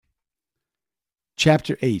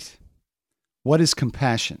Chapter 8. What is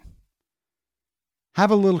compassion?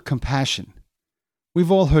 Have a little compassion.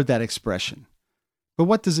 We've all heard that expression. But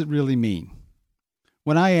what does it really mean?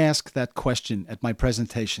 When I ask that question at my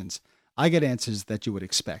presentations, I get answers that you would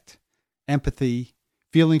expect. Empathy,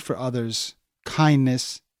 feeling for others,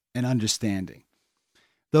 kindness, and understanding.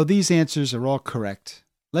 Though these answers are all correct,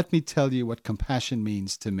 let me tell you what compassion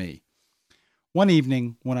means to me. One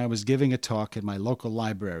evening, when I was giving a talk at my local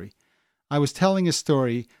library, I was telling a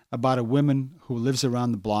story about a woman who lives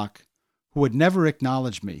around the block who would never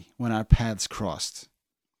acknowledge me when our paths crossed.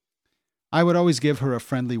 I would always give her a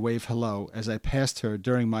friendly wave hello as I passed her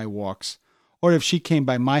during my walks, or if she came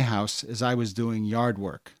by my house as I was doing yard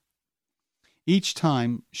work. Each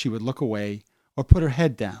time she would look away or put her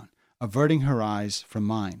head down, averting her eyes from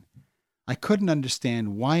mine. I couldn't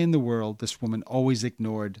understand why in the world this woman always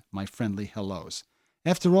ignored my friendly hellos.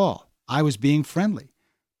 After all, I was being friendly.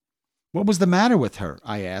 What was the matter with her?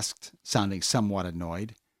 I asked, sounding somewhat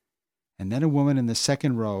annoyed. And then a woman in the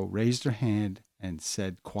second row raised her hand and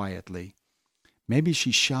said quietly, "Maybe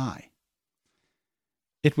she's shy."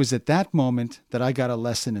 It was at that moment that I got a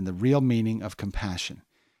lesson in the real meaning of compassion.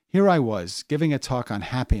 Here I was, giving a talk on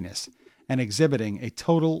happiness and exhibiting a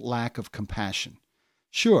total lack of compassion.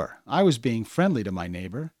 Sure, I was being friendly to my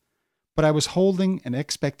neighbor, but I was holding an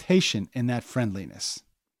expectation in that friendliness.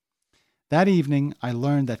 That evening, I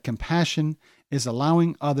learned that compassion is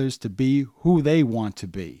allowing others to be who they want to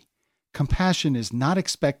be. Compassion is not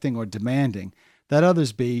expecting or demanding that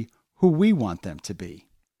others be who we want them to be.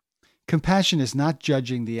 Compassion is not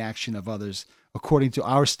judging the action of others according to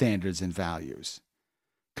our standards and values.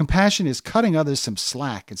 Compassion is cutting others some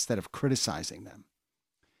slack instead of criticizing them.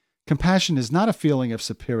 Compassion is not a feeling of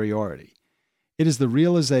superiority. It is the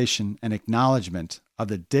realization and acknowledgement of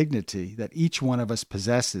the dignity that each one of us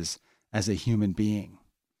possesses as a human being.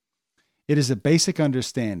 It is a basic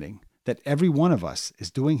understanding that every one of us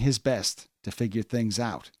is doing his best to figure things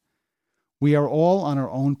out. We are all on our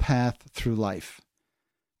own path through life.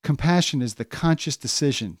 Compassion is the conscious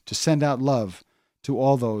decision to send out love to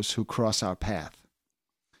all those who cross our path.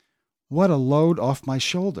 What a load off my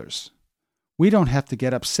shoulders. We don't have to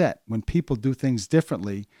get upset when people do things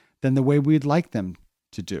differently than the way we'd like them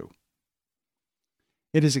to do.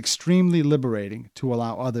 It is extremely liberating to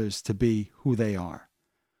allow others to be who they are.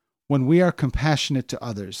 When we are compassionate to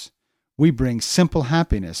others, we bring simple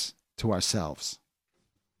happiness to ourselves.